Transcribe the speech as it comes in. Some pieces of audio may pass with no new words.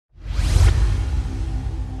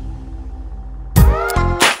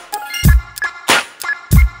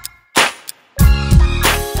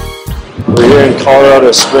We're here in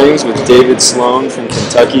Colorado Springs with David Sloan from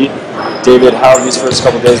Kentucky. David, how have these first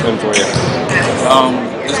couple days been for you?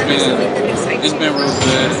 It's been real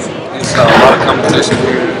good. It's a lot of competition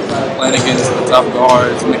here, playing against the top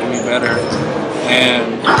guards, making me better,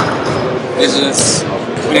 and it's just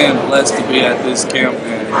been blessed to be at this camp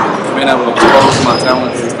and being able to expose my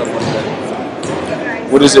talents and stuff like that.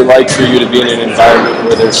 What is it like for you to be in an environment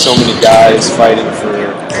where there's so many guys fighting for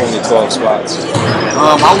only 12 spots?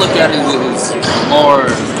 I look at it as more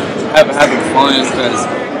having fun because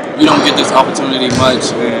you don't get this opportunity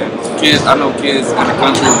much, and I know kids in the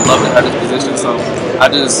country would love to have this position, so I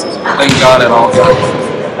just thank God at all times.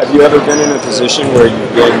 Have you ever been in a position where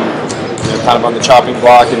you've been kind of on the chopping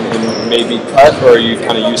block and maybe cut, or are you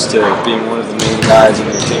kind of used to being one of the main guys in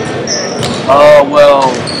your team?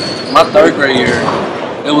 Well, my third grade year,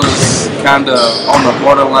 it was kind of on the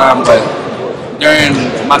borderline, but during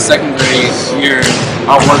my second grade year,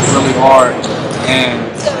 I worked really hard, and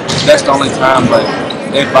that's the only time. But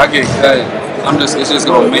if I get cut, it's just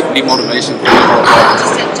gonna be motivation for me.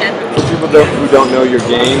 For people who don't know your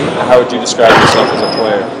game, how would you describe yourself as a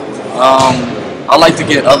player? I like to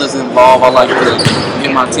get others involved. I like to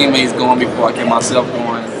get my teammates going before I get myself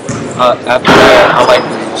going. After that, I like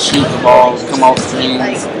to shoot the ball, come off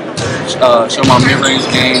screens, show my mid-range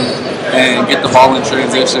game, and get the ball in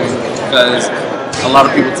transition because a lot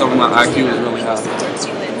of people tell me my IQ is really high.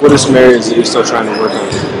 What are some areas that you're still trying to work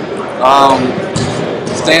on?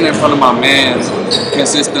 Staying in front of my man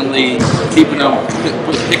consistently, picking them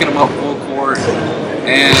up full court,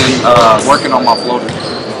 and working on my floater.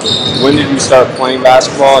 When did you start playing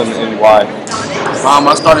basketball and why?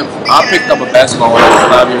 I picked up a basketball when I was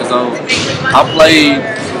 5 years old.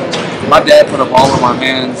 My dad put a ball in my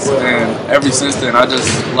hands, and ever since then, I just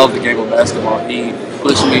love the game of basketball. He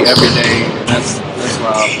pushed me every day, and that's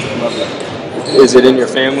why I love it. Is it in your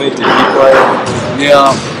family? Did he play?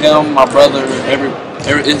 Yeah, him, my brother,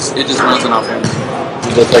 it just runs in our family. Do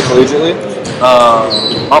they play collegiately?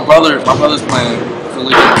 My brother's playing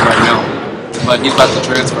collegiately right now, but he's about to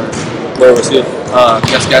transfer. Where was he?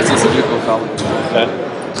 Cascais College. Okay.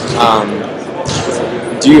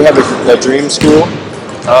 Do you have a dream school?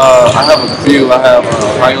 I have a few. I have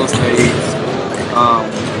Ohio State,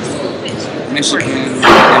 Michigan,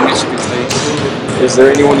 and Michigan State. Is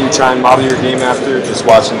there anyone you try and model your game after, just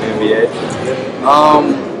watching the NBA?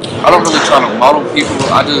 I don't really try to model people.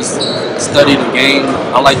 I just study the game.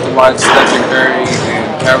 I like to watch Stephen Curry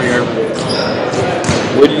and Kyrie Irving.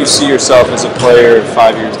 Where do you see yourself as a player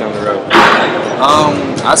 5 years down the road?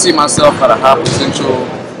 I see myself at a high potential,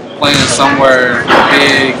 playing somewhere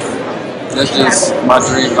big. That's just my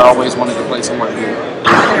dream. I always wanted to play somewhere big.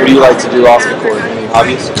 What do you like to do off the court? Any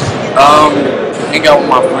hobbies? Hang out with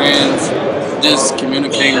my friends, just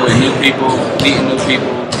communicating with new people, meeting new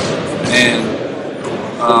people, and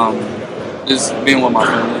just being with my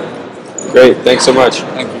family. Great. Thanks so much.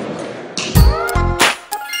 Thank you.